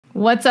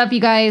What's up, you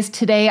guys?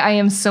 Today I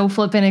am so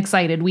flippin'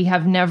 excited. We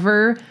have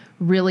never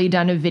really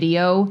done a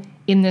video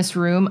in this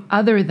room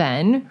other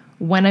than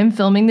when I'm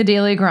filming the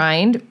Daily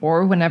Grind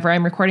or whenever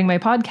I'm recording my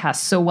podcast.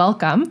 So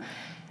welcome.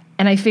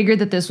 And I figured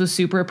that this was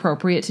super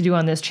appropriate to do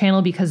on this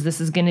channel because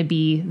this is going to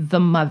be the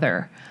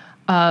mother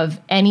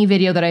of any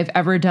video that I've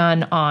ever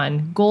done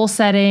on goal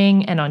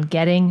setting and on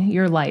getting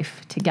your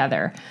life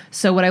together.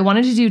 So what I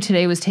wanted to do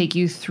today was take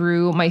you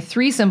through my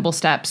 3 simple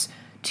steps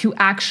to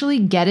actually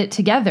get it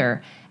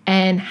together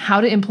and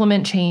how to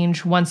implement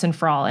change once and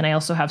for all. And I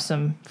also have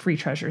some free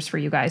treasures for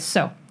you guys.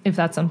 So if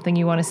that's something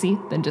you want to see,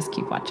 then just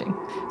keep watching.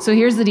 So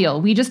here's the deal.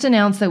 We just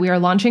announced that we are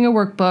launching a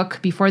workbook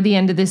before the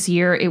end of this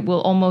year. It will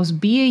almost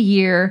be a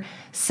year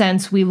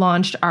since we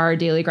launched our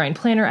Daily Grind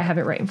planner. I have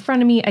it right in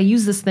front of me. I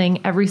use this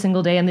thing every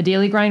single day, and the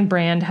Daily Grind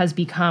brand has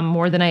become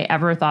more than I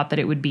ever thought that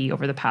it would be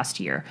over the past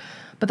year.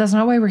 But that's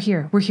not why we're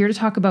here. We're here to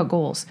talk about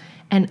goals.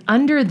 And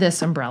under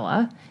this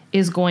umbrella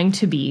is going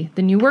to be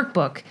the new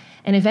workbook.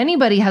 And if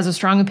anybody has a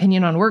strong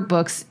opinion on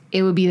workbooks,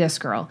 it would be this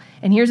girl.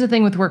 And here's the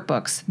thing with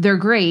workbooks. They're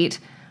great,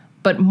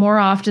 but more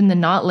often than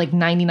not, like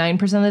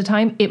 99% of the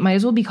time, it might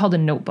as well be called a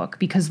notebook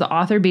because the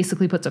author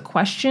basically puts a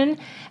question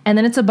and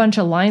then it's a bunch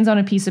of lines on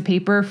a piece of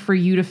paper for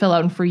you to fill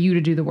out and for you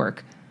to do the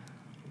work.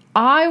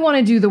 I want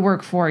to do the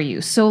work for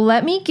you. So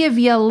let me give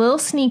you a little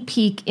sneak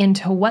peek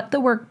into what the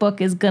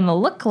workbook is going to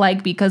look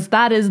like, because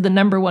that is the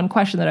number one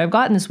question that I've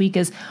gotten this week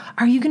is,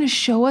 are you going to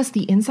show us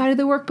the inside of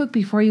the workbook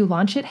before you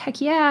launch it? Heck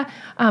yeah.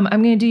 I'm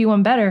going to do you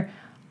one better.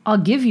 I'll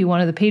give you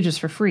one of the pages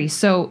for free.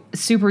 So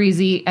super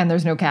easy and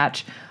there's no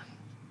catch.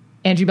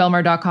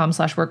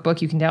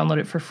 AngieBelmar.com/workbook. You can download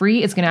it for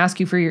free. It's going to ask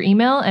you for your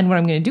email. And what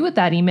I'm going to do with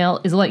that email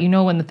is let you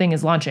know when the thing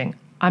is launching.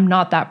 I'm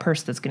not that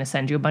person that's going to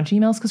send you a bunch of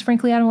emails because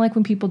frankly, I don't like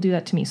when people do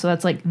that to me. So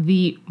that's like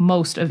the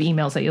most of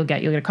emails that you'll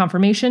get. You'll get a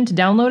confirmation to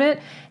download it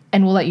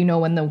and we'll let you know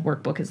when the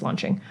workbook is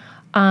launching.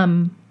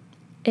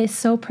 It's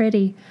so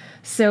pretty.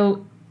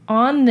 So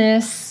on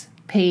this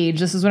page,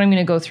 this is what I'm going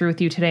to go through with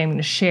you today. I'm going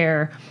to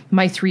share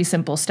my 3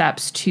 simple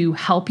steps to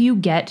help you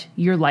get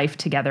your life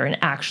together and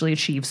actually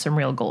achieve some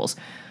real goals.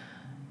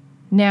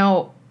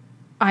 Now,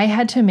 I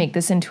had to make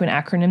this into an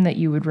acronym that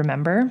you would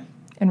remember,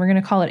 and we're going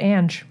to call it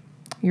ANGE.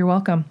 You're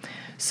welcome.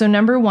 So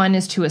number 1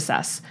 is to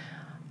assess.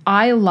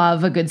 I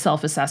love a good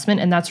self-assessment,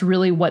 and that's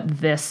really what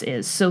this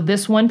is. So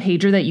this one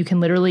pager that you can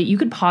literally, you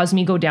could pause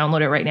me, go download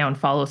it right now and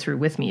follow through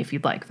with me if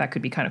you'd like. That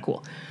could be kind of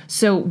cool.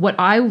 So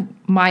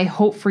my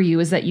hope for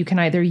you is that you can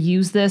either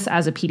use this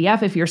as a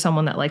PDF if you're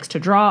someone that likes to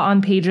draw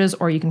on pages,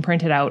 or you can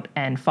print it out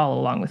and follow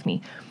along with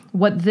me.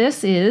 What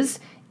this is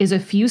a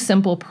few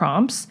simple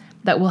prompts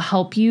that will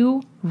help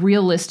you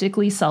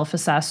realistically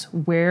self-assess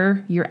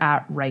where you're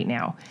at right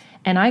now.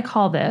 And I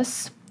call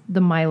this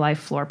the My Life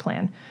Floor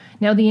Plan.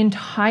 Now, the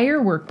entire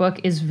workbook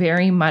is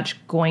very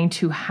much going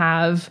to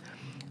have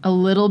a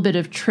little bit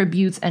of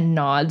tributes and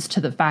nods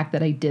to the fact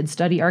that I did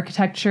study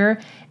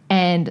architecture,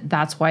 and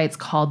that's why it's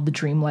called the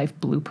Dream Life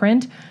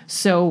Blueprint.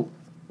 So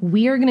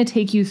we are going to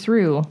take you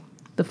through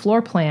the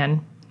floor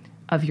plan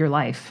of your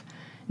life.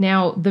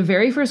 Now, the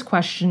very first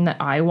question that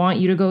I want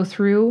you to go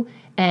through,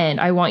 and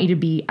I want you to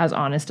be as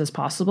honest as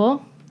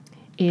possible,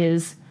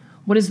 is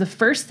what is the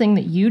first thing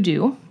that you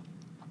do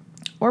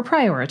or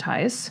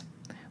prioritize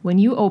when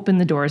you open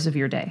the doors of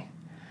your day?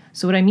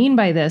 So what I mean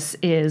by this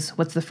is,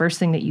 what's the first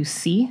thing that you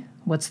see?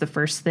 What's the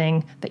first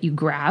thing that you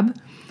grab?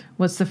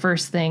 What's the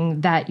first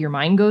thing that your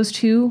mind goes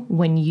to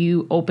when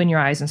you open your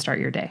eyes and start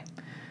your day?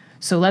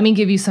 So let me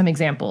give you some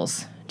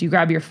examples. Do you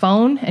grab your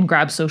phone and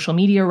grab social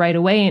media right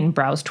away and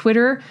browse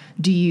Twitter?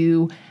 Do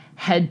you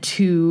head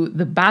to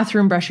the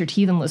bathroom, brush your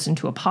teeth, and listen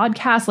to a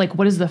podcast? Like,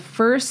 what is the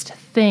first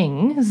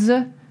things,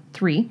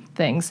 3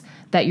 things,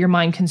 that your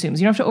mind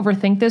consumes? You don't have to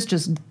overthink this,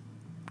 just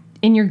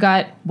in your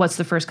gut, what's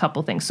the first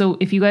couple things? So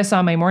if you guys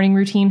saw my morning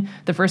routine,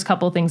 the first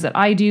couple things that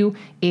I do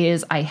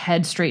is I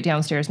head straight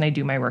downstairs and I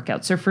do my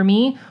workout. So for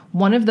me,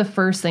 one of the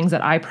first things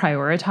that I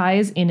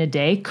prioritize in a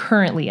day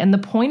currently, and the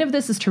point of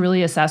this is to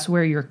really assess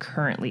where you're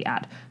currently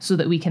at so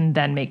that we can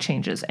then make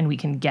changes and we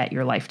can get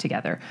your life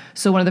together.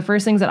 So one of the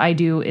first things that I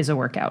do is a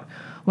workout.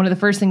 One of the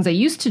first things I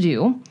used to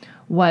do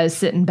was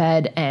sit in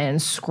bed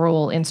and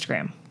scroll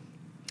Instagram.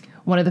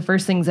 One of the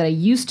first things that I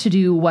used to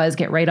do was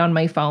get right on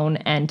my phone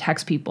and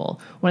text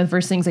people. One of the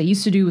first things I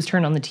used to do was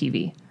turn on the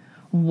TV.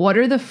 What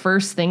are the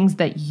first things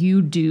that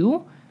you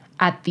do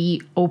at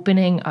the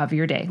opening of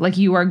your day? Like,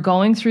 you are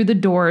going through the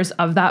doors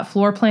of that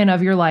floor plan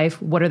of your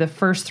life. What are the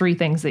first 3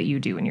 things that you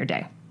do in your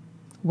day?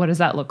 What does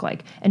that look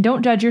like? And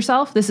don't judge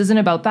yourself. This isn't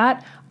about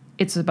that.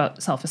 It's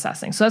about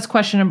self-assessing. So that's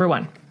question number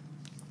 1.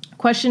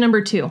 Question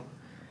number 2.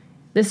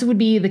 This would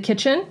be the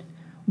kitchen.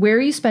 Where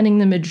are you spending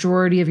the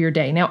majority of your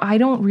day? Now, I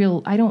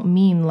don't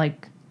mean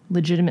like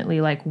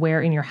legitimately like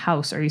where in your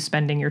house are you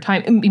spending your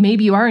time?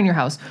 Maybe you are in your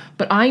house,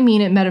 but I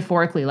mean it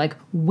metaphorically. Like,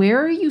 where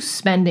are you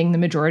spending the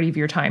majority of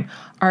your time?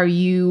 Are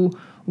you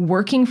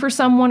working for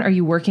someone? Are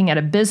you working at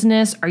a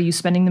business? Are you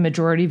spending the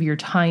majority of your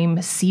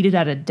time seated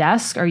at a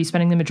desk? Are you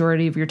spending the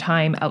majority of your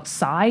time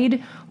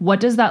outside? What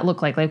does that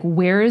look like? Like,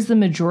 where is the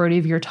majority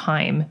of your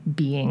time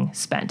being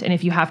spent? And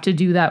if you have to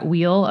do that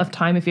wheel of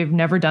time, if you've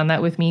never done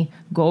that with me,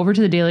 go over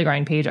to the Daily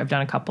Grind page. I've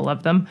done a couple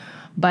of them,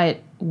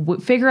 but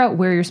figure out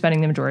where you're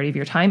spending the majority of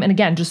your time. And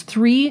again, just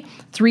three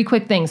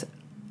quick things.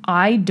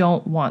 I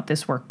don't want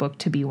this workbook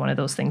to be one of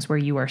those things where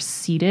you are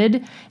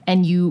seated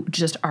and you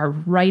just are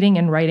writing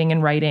and writing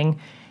and writing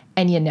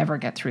and you never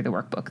get through the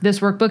workbook.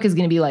 This workbook is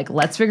going to be like,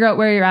 let's figure out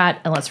where you're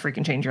at and let's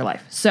freaking change your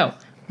life. So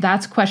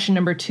that's question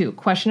number 2.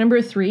 Question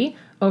number 3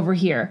 over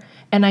here.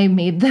 And I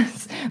made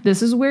this.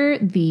 This is where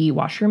the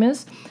washroom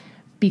is,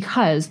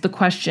 because the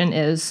question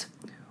is,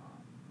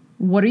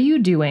 what are you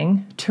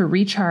doing to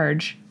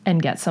recharge and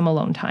get some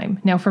alone time?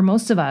 Now, for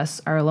most of us,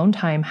 our alone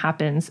time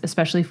happens,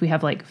 especially if we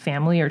have like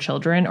family or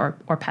children or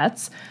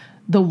pets,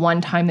 the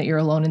one time that you're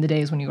alone in the day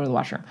is when you go to the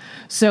washroom.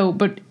 So,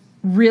 but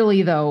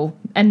really though,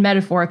 and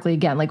metaphorically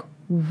again, like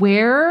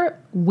where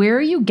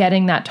are you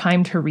getting that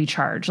time to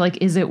recharge? Like,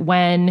 is it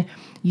when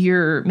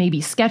you're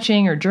maybe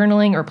sketching or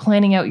journaling or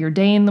planning out your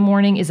day in the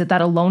morning? Is it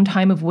that alone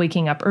time of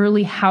waking up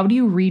early? How do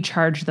you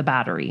recharge the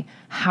battery?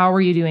 How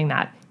are you doing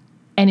that?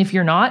 And if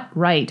you're not,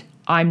 right,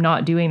 I'm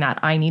not doing that.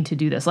 I need to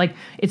do this. Like,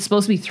 it's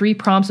supposed to be 3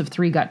 prompts of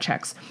 3 gut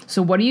checks.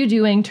 So what are you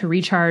doing to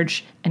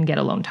recharge and get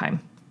alone time?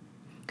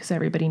 Because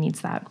everybody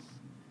needs that.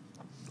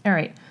 All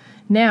right.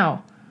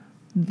 Now,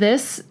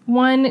 this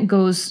one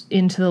goes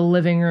into the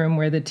living room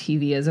where the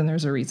TV is, and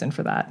there's a reason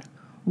for that.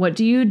 What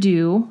do you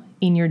do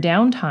in your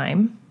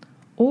downtime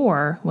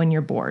or when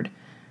you're bored?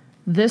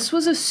 This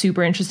was a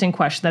super interesting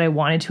question that I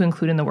wanted to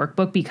include in the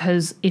workbook,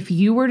 because if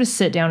you were to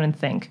sit down and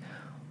think,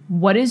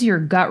 what is your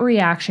gut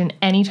reaction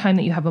anytime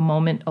that you have a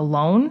moment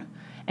alone,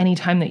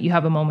 anytime that you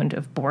have a moment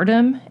of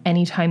boredom,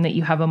 anytime that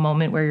you have a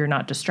moment where you're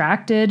not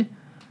distracted?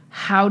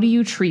 How do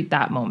you treat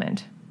that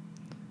moment?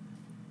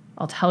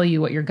 I'll tell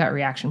you what your gut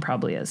reaction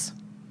probably is.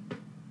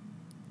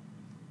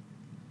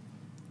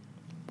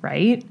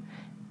 Right?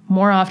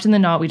 More often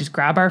than not, we just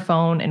grab our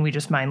phone and we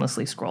just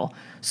mindlessly scroll.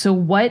 So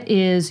what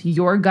is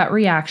your gut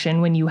reaction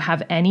when you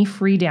have any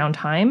free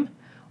downtime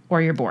or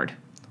you're bored?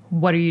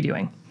 What are you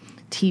doing?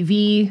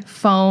 TV,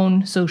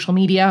 phone, social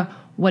media.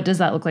 What does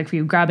that look like for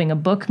you? Grabbing a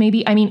book,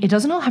 maybe? I mean, it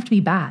doesn't all have to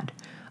be bad.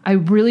 I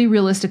really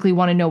realistically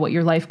want to know what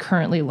your life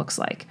currently looks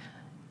like.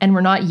 And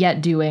we're not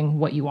yet doing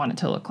what you want it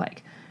to look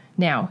like.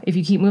 Now, if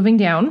you keep moving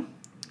down,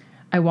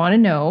 I want to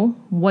know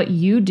what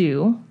you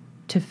do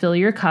to fill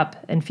your cup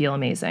and feel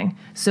amazing.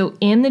 So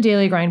in the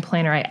Daily Grind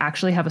Planner, I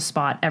actually have a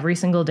spot every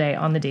single day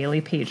on the daily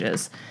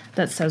pages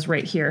that says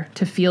right here,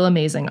 to feel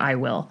amazing, I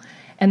will.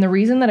 And the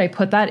reason that I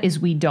put that is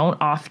we don't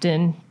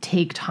often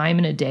take time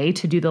in a day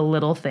to do the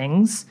little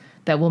things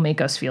that will make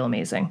us feel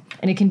amazing.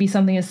 And it can be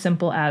something as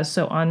simple as,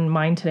 so on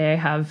mine today, I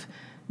have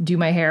do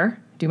my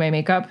hair, do my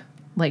makeup,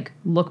 like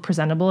look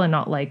presentable and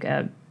not like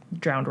a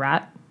drowned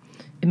rat.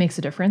 It makes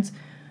a difference.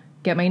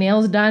 Get my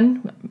nails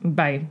done.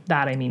 By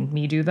that, I mean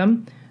me do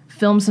them.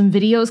 Film some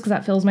videos because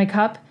that fills my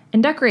cup,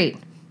 and decorate.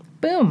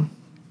 Boom.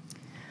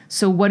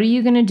 So what are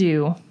you going to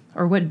do,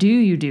 or what do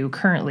you do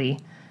currently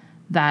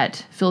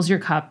that fills your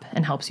cup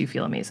and helps you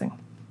feel amazing?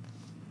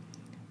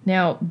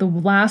 Now, the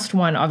last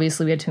one,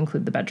 obviously, we had to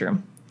include the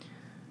bedroom.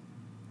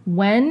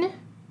 When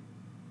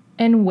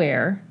and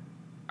where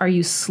are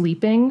you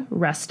sleeping,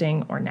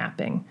 resting, or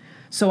napping?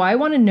 So I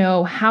want to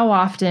know, how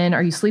often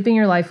are you sleeping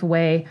your life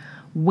away?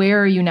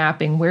 Where are you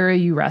napping? Where are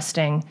you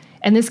resting?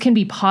 And this can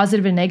be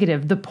positive and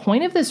negative. The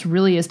point of this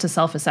really is to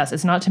self-assess.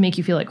 It's not to make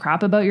you feel like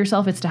crap about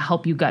yourself. It's to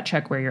help you gut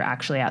check where you're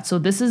actually at. So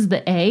this is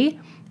the A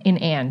in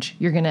Ange.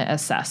 You're going to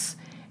assess.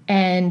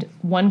 And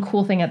one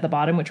cool thing at the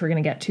bottom, which we're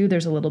going to get to,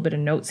 there's a little bit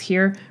of notes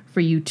here for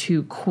you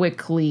to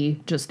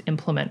quickly just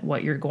implement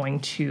what you're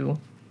going to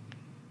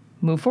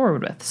move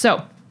forward with.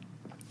 So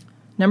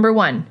number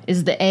 1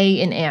 is the A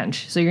in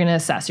Ange. So you're going to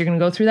assess. You're going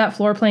to go through that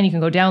floor plan. You can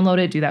go download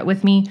it, do that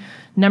with me.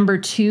 Number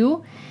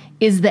 2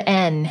 is the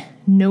N,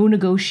 no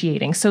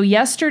negotiating. So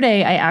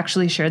yesterday I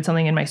actually shared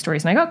something in my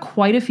stories, and I got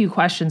quite a few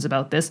questions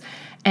about this,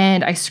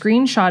 and I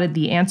screenshotted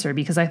the answer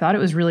because I thought it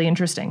was really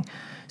interesting.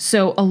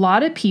 So a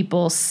lot of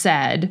people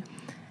said,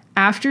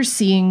 after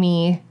seeing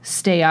me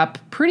stay up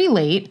pretty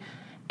late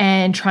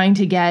and trying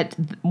to get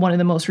one of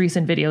the most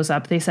recent videos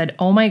up, they said,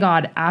 oh my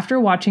God, after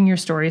watching your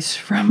stories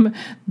from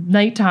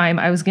nighttime,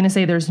 I was going to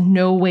say there's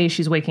no way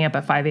she's waking up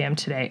at 5 a.m.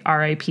 today,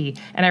 RIP.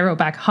 And I wrote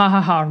back, ha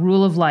ha ha,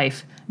 rule of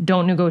life,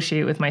 don't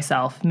negotiate with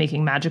myself,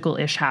 making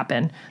magical-ish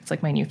happen. It's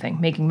like my new thing,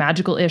 making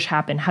magical-ish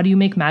happen. How do you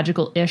make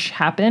magical-ish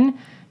happen?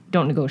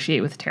 Don't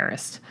negotiate with a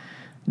terrorist.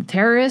 The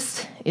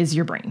terrorist is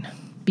your brain.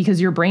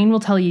 Because your brain will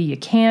tell you you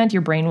can't.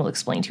 Your brain will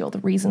explain to you all the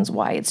reasons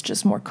why it's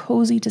just more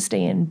cozy to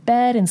stay in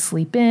bed and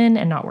sleep in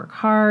and not work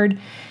hard,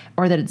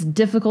 or that it's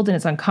difficult and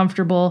it's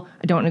uncomfortable.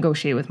 I don't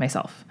negotiate with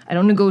myself. I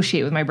don't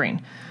negotiate with my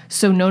brain.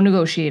 So no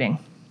negotiating.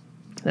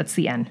 That's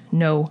the N.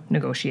 No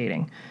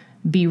negotiating.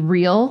 Be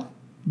real.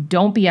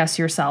 Don't BS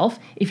yourself.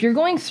 If you're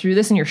going through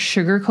this and you're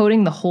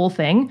sugarcoating the whole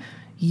thing,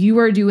 you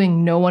are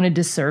doing no one a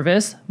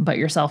disservice but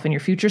yourself and your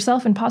future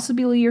self and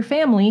possibly your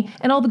family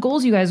and all the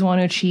goals you guys want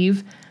to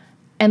achieve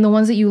and the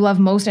ones that you love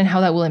most and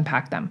how that will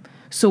impact them.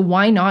 So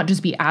why not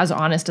just be as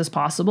honest as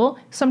possible,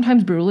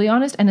 sometimes brutally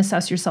honest, and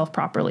assess yourself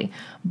properly.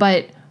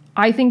 But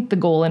I think the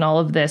goal in all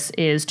of this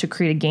is to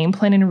create a game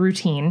plan and a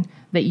routine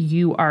that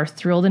you are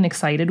thrilled and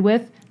excited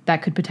with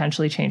that could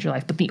potentially change your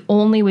life. But the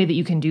only way that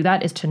you can do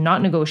that is to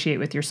not negotiate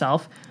with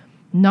yourself,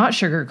 not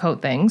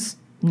sugarcoat things,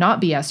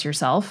 not BS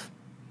yourself,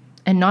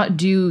 and not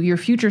do your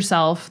future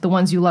self, the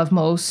ones you love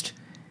most,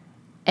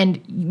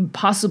 and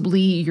possibly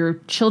your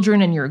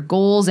children and your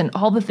goals and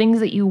all the things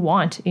that you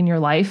want in your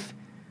life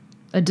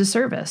a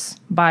disservice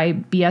by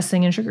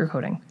BSing and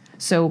sugarcoating.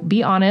 So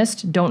be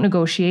honest, don't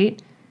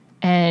negotiate,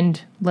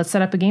 and let's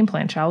set up a game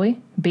plan, shall we?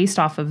 Based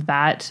off of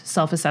that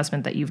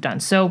self-assessment that you've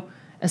done. So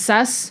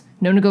assess,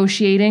 no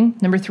negotiating.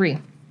 Number 3,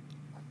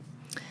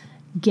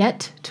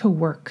 get to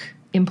work,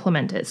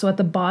 implement it. So at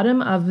the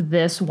bottom of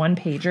this one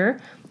pager,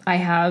 I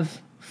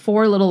have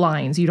 4 little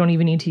lines. You don't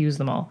even need to use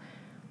them all.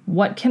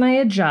 What can I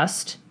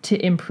adjust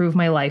to improve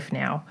my life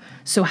now?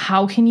 So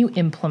how can you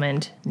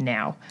implement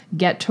now?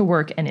 Get to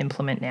work and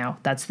implement now.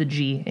 That's the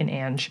G in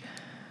Ange.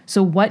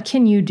 So what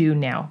can you do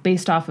now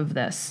based off of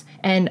this?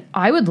 And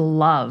I would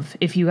love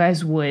if you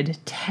guys would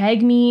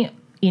tag me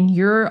in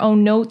your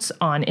own notes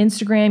on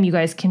Instagram. You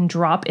guys can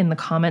drop in the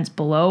comments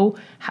below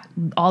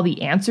all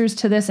the answers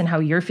to this and how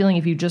you're feeling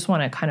if you just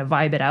want to kind of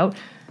vibe it out.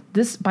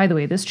 This, by the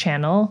way, this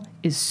channel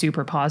is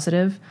super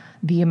positive.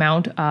 The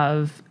amount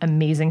of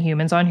amazing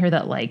humans on here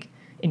that like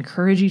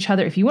encourage each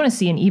other. If you want to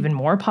see an even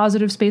more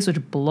positive space,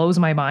 which blows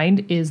my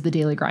mind, is the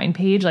Daily Grind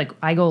page. Like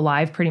I go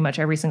live pretty much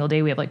every single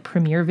day. We have like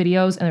premiere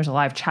videos and there's a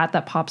live chat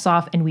that pops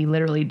off and we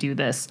literally do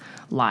this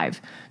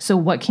live. So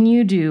what can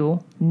you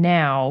do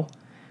now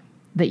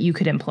that you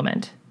could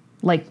implement?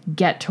 Like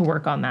get to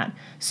work on that.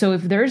 So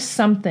if there's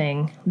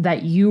something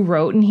that you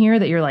wrote in here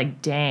that you're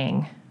like,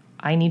 dang,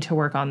 I need to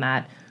work on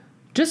that.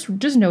 Just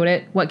note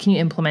it. What can you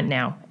implement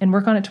now? And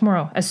work on it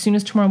tomorrow, as soon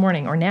as tomorrow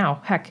morning, or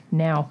now. Heck,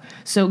 now.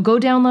 So go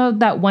download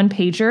that one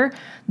pager.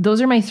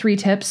 Those are my 3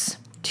 tips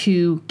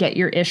to get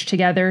your ish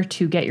together,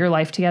 to get your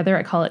life together.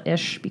 I call it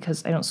ish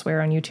because I don't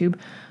swear on YouTube.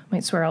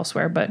 Might swear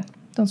elsewhere, but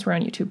don't swear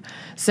on YouTube.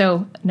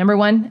 So number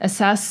 1,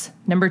 assess.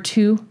 Number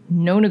 2,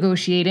 no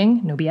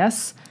negotiating, no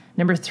BS.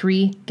 Number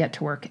 3, get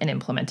to work and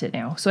implement it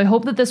now. So I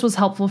hope that this was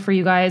helpful for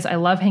you guys. I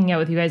love hanging out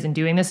with you guys and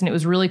doing this, and it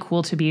was really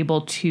cool to be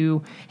able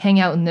to hang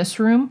out in this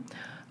room.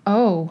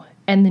 Oh,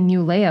 and the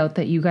new layout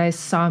that you guys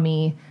saw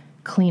me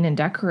clean and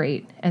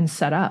decorate and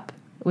set up,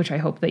 which I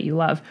hope that you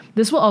love.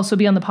 This will also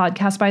be on the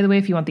podcast, by the way,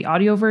 if you want the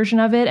audio version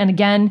of it. And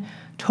again,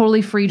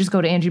 totally free. Just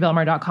go to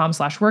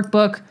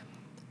angiebelmar.com/workbook,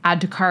 add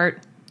to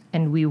cart,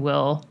 and we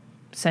will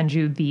send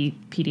you the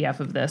PDF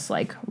of this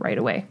like right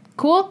away.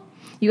 Cool?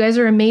 You guys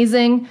are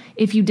amazing.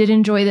 If you did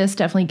enjoy this,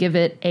 definitely give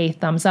it a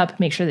thumbs up.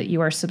 Make sure that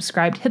you are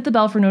subscribed. Hit the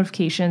bell for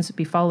notifications.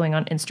 Be following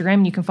on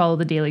Instagram. You can follow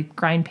the Daily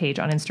Grind page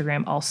on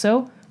Instagram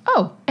also.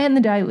 Oh, and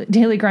the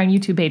Daily Grind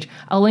YouTube page.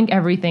 I'll link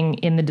everything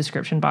in the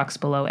description box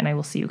below, and I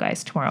will see you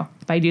guys tomorrow.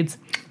 Bye, dudes.